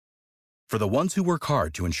For the ones who work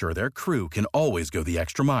hard to ensure their crew can always go the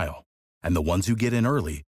extra mile, and the ones who get in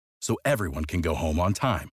early so everyone can go home on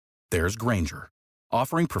time, there's Grainger,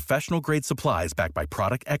 offering professional-grade supplies backed by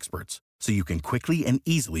product experts so you can quickly and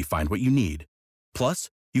easily find what you need. Plus,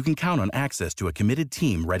 you can count on access to a committed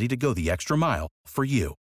team ready to go the extra mile for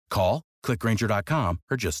you. Call, click Grainger.com,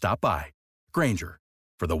 or just stop by. Grainger,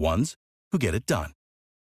 for the ones who get it done.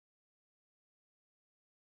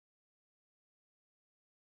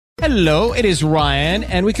 Hello, it is Ryan,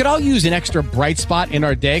 and we could all use an extra bright spot in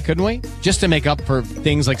our day, couldn't we? Just to make up for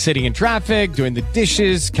things like sitting in traffic, doing the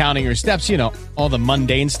dishes, counting your steps, you know, all the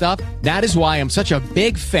mundane stuff. That is why I'm such a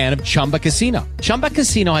big fan of Chumba Casino. Chumba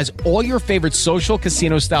Casino has all your favorite social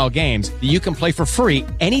casino-style games that you can play for free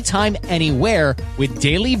anytime, anywhere with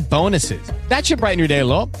daily bonuses. That should brighten your day a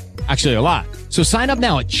little. Actually, a lot. So sign up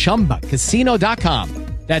now at ChumbaCasino.com.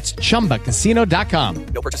 That's ChumbaCasino.com.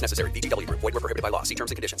 No purchase necessary. VGW Group. Void where prohibited by law. See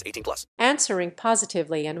terms and conditions. 18+. Answering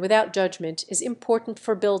positively and without judgment is important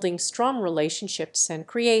for building strong relationships and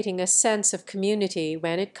creating a sense of community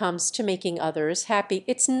when it comes to making others happy.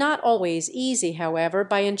 It's not always easy, however.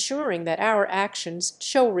 By ensuring that our actions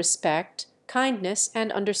show respect, kindness,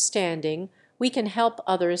 and understanding, we can help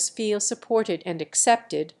others feel supported and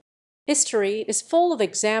accepted. History is full of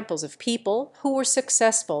examples of people who were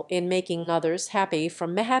successful in making others happy,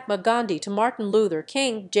 from Mahatma Gandhi to Martin Luther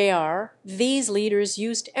King Jr. These leaders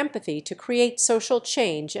used empathy to create social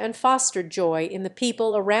change and foster joy in the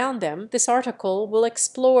people around them. This article will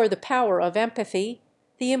explore the power of empathy,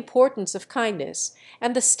 the importance of kindness,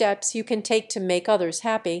 and the steps you can take to make others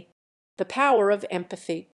happy. The power of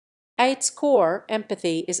empathy. At its core,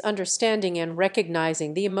 empathy is understanding and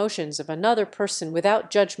recognizing the emotions of another person without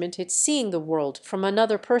judgment. It's seeing the world from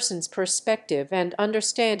another person's perspective and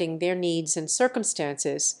understanding their needs and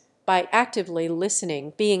circumstances. By actively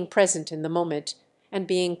listening, being present in the moment, and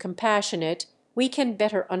being compassionate, we can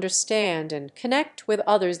better understand and connect with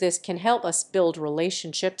others. This can help us build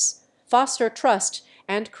relationships, foster trust,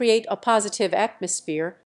 and create a positive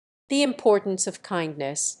atmosphere. The importance of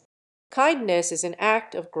kindness. Kindness is an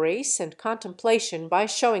act of grace and contemplation. By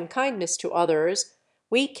showing kindness to others,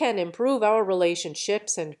 we can improve our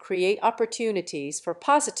relationships and create opportunities for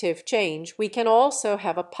positive change. We can also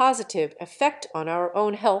have a positive effect on our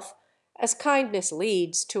own health, as kindness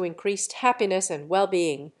leads to increased happiness and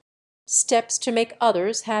well-being. Steps to make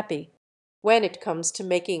others happy. When it comes to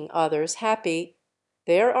making others happy,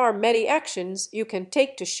 there are many actions you can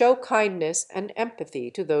take to show kindness and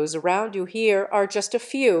empathy to those around you. Here are just a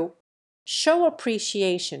few. Show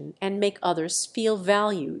appreciation and make others feel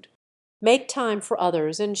valued. Make time for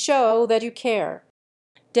others and show that you care.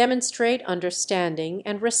 Demonstrate understanding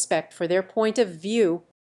and respect for their point of view.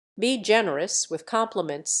 Be generous with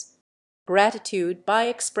compliments. Gratitude by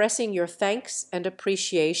expressing your thanks and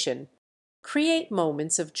appreciation. Create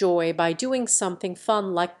moments of joy by doing something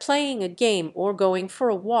fun like playing a game or going for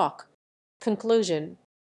a walk. Conclusion.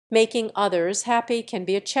 Making others happy can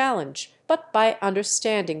be a challenge, but by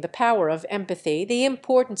understanding the power of empathy, the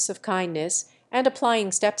importance of kindness, and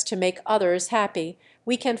applying steps to make others happy,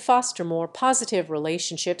 we can foster more positive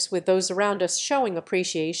relationships with those around us. Showing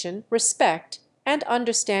appreciation, respect, and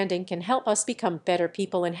understanding can help us become better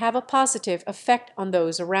people and have a positive effect on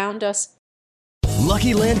those around us.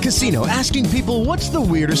 Lucky Land Casino, asking people, what's the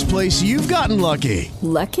weirdest place you've gotten lucky?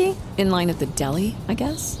 Lucky? In line at the deli, I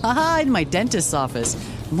guess? Aha, in my dentist's office.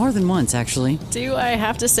 More than once, actually. Do I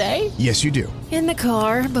have to say? Yes, you do. In the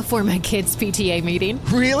car before my kids' PTA meeting.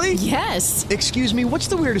 Really? Yes. Excuse me, what's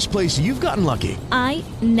the weirdest place you've gotten lucky? I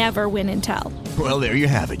never win and tell. Well, there you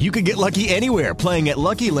have it. You can get lucky anywhere, playing at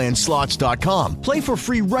LuckyLandSlots.com. Play for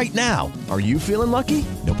free right now. Are you feeling lucky?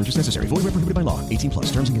 No purchase necessary. Void where prohibited by law. 18+.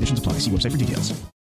 Terms and conditions apply. See website for details.